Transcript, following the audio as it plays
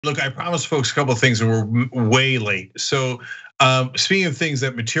Look, I promised folks a couple of things, and we're way late. So, speaking of things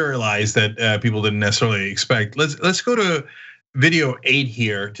that materialized that people didn't necessarily expect, let's go to video 8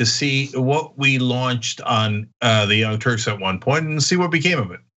 here to see what we launched on the Young Turks at one point and see what became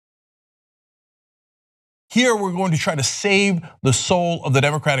of it. Here we're going to try to save the soul of the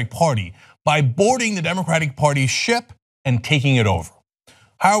Democratic Party by boarding the Democratic Party's ship and taking it over.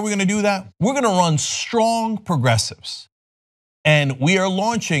 How are we going to do that? We're going to run strong progressives. And we are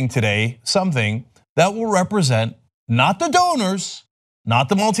launching today something that will represent not the donors, not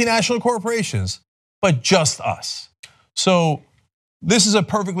the multinational corporations, but just us. So this is a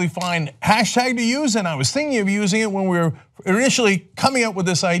perfectly fine hashtag to use, and I was thinking of using it when we were initially coming up with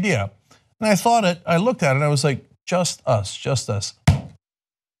this idea. And I looked at it, and I was like, just us, just us.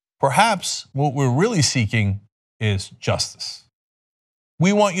 Perhaps what we're really seeking is justice.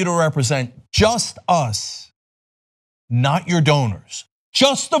 We want you to represent just us, not your donors.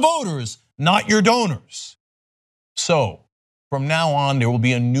 Just the voters, not your donors. So from now on, there will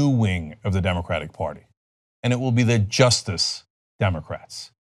be a new wing of the Democratic Party, and it will be the Justice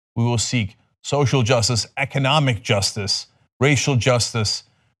Democrats. We will seek social justice, economic justice, racial justice,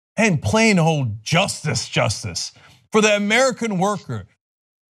 and plain old justice for the American worker.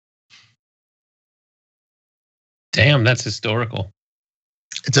 Damn, that's historical.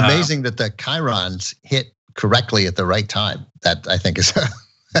 It's amazing that the chyrons hit correctly at the right time. That I think is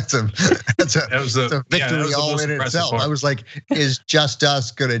that's a victory all in itself. I was like, is just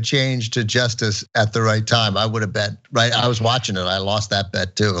us going to change to justice at the right time? I would have bet, right? I was watching it. I lost that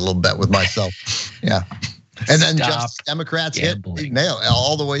bet too, a little bet with myself. Yeah. And then just Democrats hit nail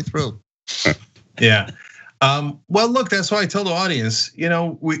all the way through. Yeah. Well, look, that's why I tell the audience,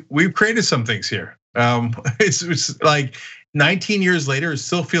 we've created some things here. It's like 19 years later, it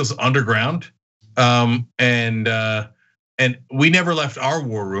still feels underground. And we never left our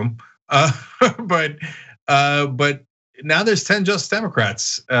war room. But now there's 10 just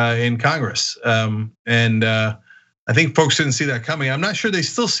Democrats in Congress. And I think folks didn't see that coming. I'm not sure they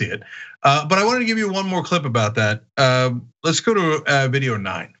still see it. But I wanted to give you one more clip about that. Let's go to video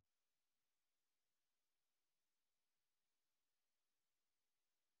 9.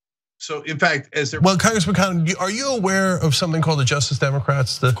 So, in fact, well, Congressman Khan, are you aware of something called the Justice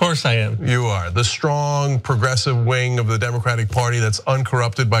Democrats? Of course I am. You are. The strong progressive wing of the Democratic Party that's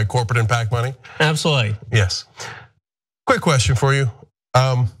uncorrupted by corporate and PAC money? Absolutely. Yes. Quick question for you.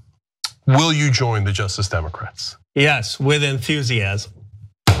 Will you join the Justice Democrats? Yes, with enthusiasm.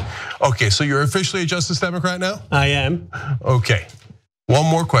 Okay, so you're officially a Justice Democrat now? I am. Okay, one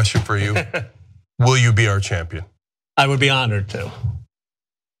more question for you. Will you be our champion? I would be honored to.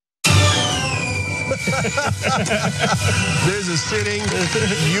 There's a sitting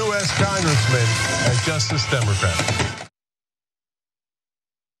US Congressman, a Justice Democrat.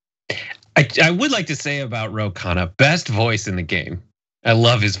 I would like to say about Ro Khanna, best voice in the game. I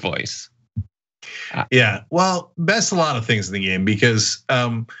love his voice. Yeah, well, best a lot of things in the game because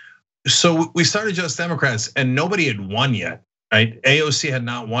so we started Just Democrats and nobody had won yet, right? AOC had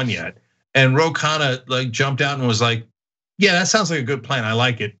not won yet, and Ro Khanna like jumped out and was like, "Yeah, that sounds like a good plan. I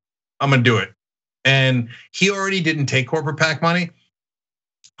like it. I'm gonna do it." And he already didn't take corporate PAC money,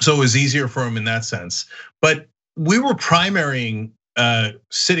 so it was easier for him in that sense. But we were primarying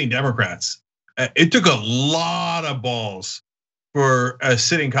sitting Democrats. It took a lot of balls for a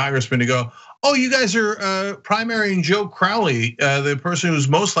sitting congressman to go, "Oh, you guys are primarying Joe Crowley, the person who's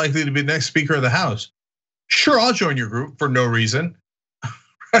most likely to be the next Speaker of the House. Sure, I'll join your group for no reason."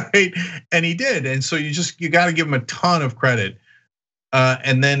 Right? And he did. And so you got to give him a ton of credit.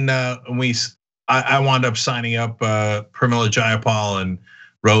 And then I wound up signing up Pramila Jayapal and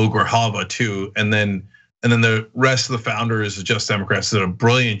Uygur Halva too. And then the rest of the founders of Just Democrats did a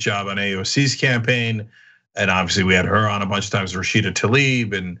brilliant job on AOC's campaign. And obviously we had her on a bunch of times, Rashida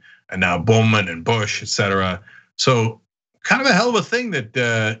Tlaib and now Bowman and Bush, et cetera. So kind of a hell of a thing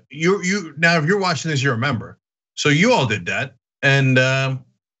that you now, if you're watching this, you're a member. So you all did that. And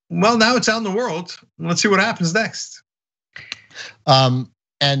well, now it's out in the world. Let's see what happens next.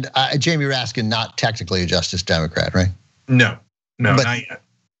 And Jamie Raskin, not technically a Justice Democrat, right? No, not yet.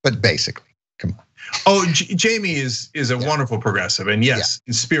 But basically, come on. Oh, Jamie is a wonderful progressive, and yes,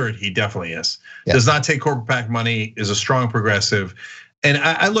 in spirit he definitely is. Does not take corporate PAC money, is a strong progressive, and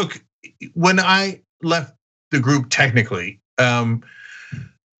I look, when I left the group technically,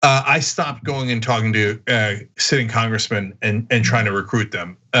 I stopped going and talking to sitting congressmen and trying to recruit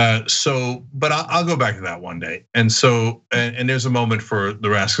them. But I'll go back to that one day. And so, and there's a moment for the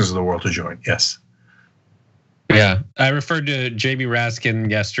Raskins of the world to join. Yes. Yeah, I referred to Jamie Raskin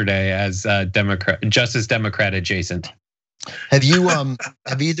yesterday as Justice Democrat adjacent. Have you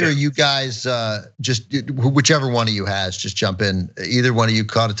have either of you guys just whichever one of you has just jump in? Either one of you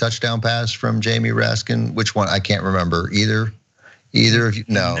caught a touchdown pass from Jamie Raskin? Which one? I can't remember either. Either of you?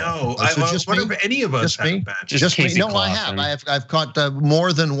 No. No. So just what me? if any of us Just me? have Just me? No, I Clausen. have. I've caught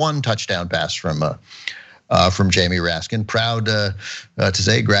more than one touchdown pass from Jamie Raskin. Proud to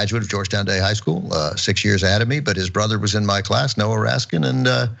say, graduate of Georgetown Day High School, 6 years ahead of me. But his brother was in my class, Noah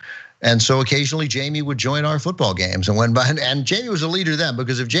Raskin, and so occasionally Jamie would join our football games. And Jamie was a leader then,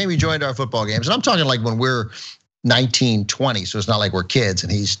 because if Jamie joined our football games, and I'm talking like when we're 19, 20, so it's not like we're kids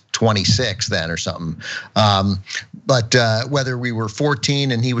and he's 26 then or something. But whether we were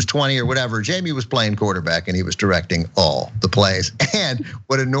 14 and he was 20 or whatever, Jamie was playing quarterback and he was directing all the plays. And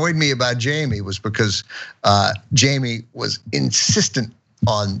what annoyed me about Jamie was because Jamie was insistent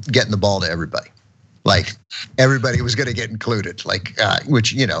on getting the ball to everybody. Like everybody was going to get included, like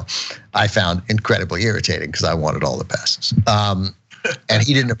which I found incredibly irritating because I wanted all the passes. And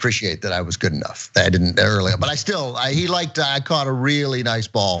he didn't appreciate that I was good enough. That I didn't earlier, but I caught a really nice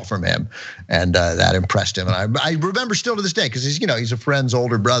ball from him, and that impressed him. And I remember still to this day because he's a friend's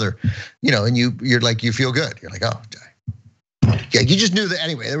older brother, and you're like, you feel good. You're like, oh, yeah, you just knew that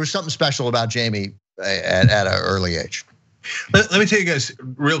anyway. There was something special about Jamie at an early age. Let me tell you guys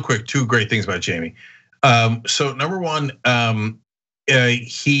real quick 2 great things about Jamie. So number one,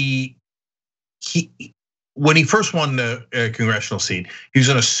 he when he first won the congressional seat, he was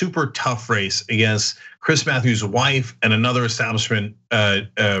in a super tough race against Chris Matthews' wife and another establishment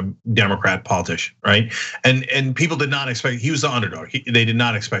Democrat politician, right? And people did not expect, he was the underdog. They did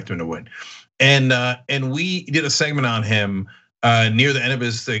not expect him to win. And we did a segment on him near the end of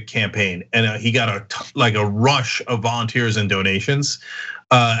his campaign, and he got a rush of volunteers and donations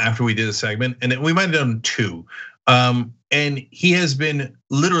after we did the segment, and we might have done 2. And he has been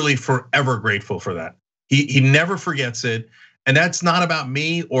literally forever grateful for that. He never forgets it, and that's not about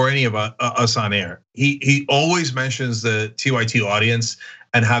me or any of us on air. He always mentions the TYT audience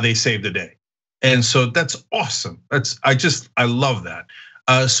and how they saved the day, and so that's awesome. I love that.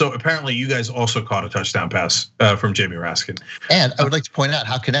 So apparently you guys also caught a touchdown pass from Jamie Raskin. And I would like to point out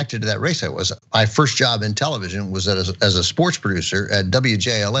how connected to that race I was. My first job in television was as a sports producer at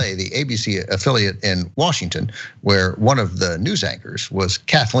WJLA, the ABC affiliate in Washington, where one of the news anchors was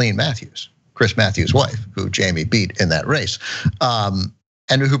Kathleen Matthews, Chris Matthews' wife, who Jamie beat in that race, and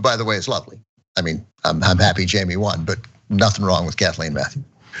who, by the way, is lovely. I mean, I'm happy Jamie won, but nothing wrong with Kathleen Matthews.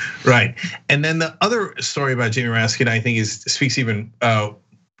 Right, and then the other story about Jamie Raskin, I think, speaks even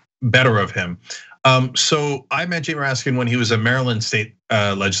better of him. So I met Jamie Raskin when he was a Maryland state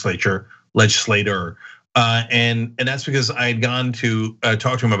legislator, and that's because I had gone to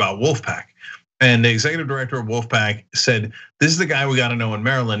talk to him about Wolfpack. And the executive director of Wolfpack said, "This is the guy we got to know in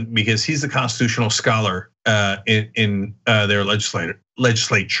Maryland because he's the constitutional scholar in their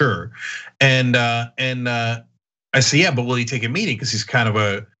legislature." And I said, "Yeah, but will he take a meeting? Because he's kind of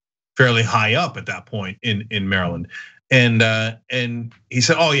a fairly high up at that point in Maryland." And he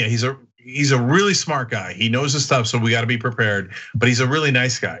said, "Oh yeah, he's a really smart guy. He knows his stuff, so we got to be prepared. But he's a really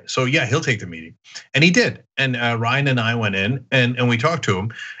nice guy. So yeah, he'll take the meeting." And he did. And Ryan and I went in and we talked to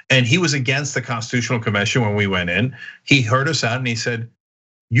him. And he was against the Constitutional Convention when we went in. He heard us out and he said,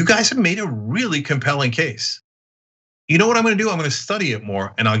 "You guys have made a really compelling case. You know what I'm going to do? I'm going to study it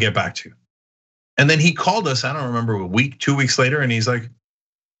more and I'll get back to you." And then he called us, I don't remember, a week, 2 weeks later, and he's like,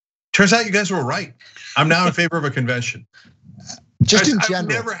 "Turns out you guys were right. I'm now in favor of a convention." Just in general, I've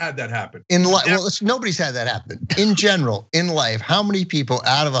never had that happen. In life, well, nobody's had that happen. In general, in life, how many people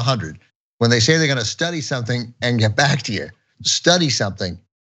out of 100, when they say they're going to study something and get back to you, study something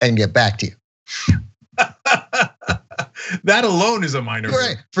and get back to you? That alone is a minor.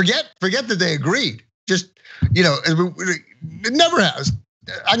 Right. Forget that they agreed. Just it never has.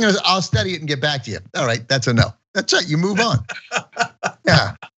 I'll study it and get back to you. All right, that's a no. That's it. You move on.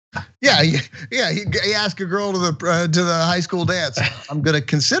 Yeah. You ask a girl to the high school dance. "I'm going to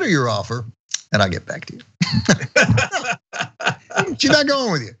consider your offer, and I'll get back to you." She's not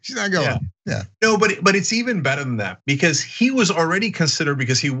going with you. She's not going. Yeah. No, but it's even better than that because he was already considered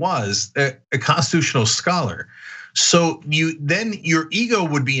because he was a constitutional scholar. So your ego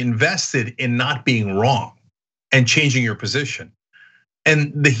would be invested in not being wrong and changing your position.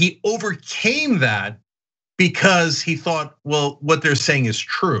 And he overcame that because he thought, well, what they're saying is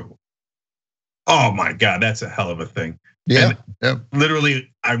true. Oh my God, that's a hell of a thing. Yeah.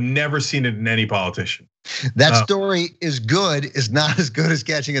 Literally, I've never seen it in any politician. That story is not as good as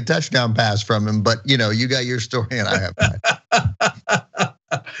catching a touchdown pass from him, but you got your story and I have mine.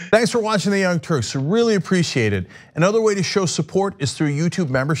 Thanks for watching The Young Turks, really appreciate it. Another way to show support is through YouTube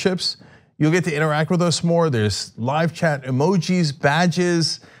memberships. You'll get to interact with us more. There's live chat emojis,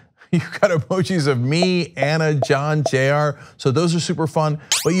 badges. You've got emojis of me, Anna, John, JR. So those are super fun.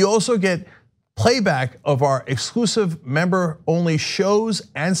 But you also get playback of our exclusive member-only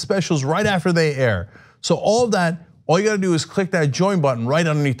shows and specials right after they air. So all of that, all you gotta do is click that join button right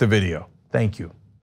underneath the video. Thank you.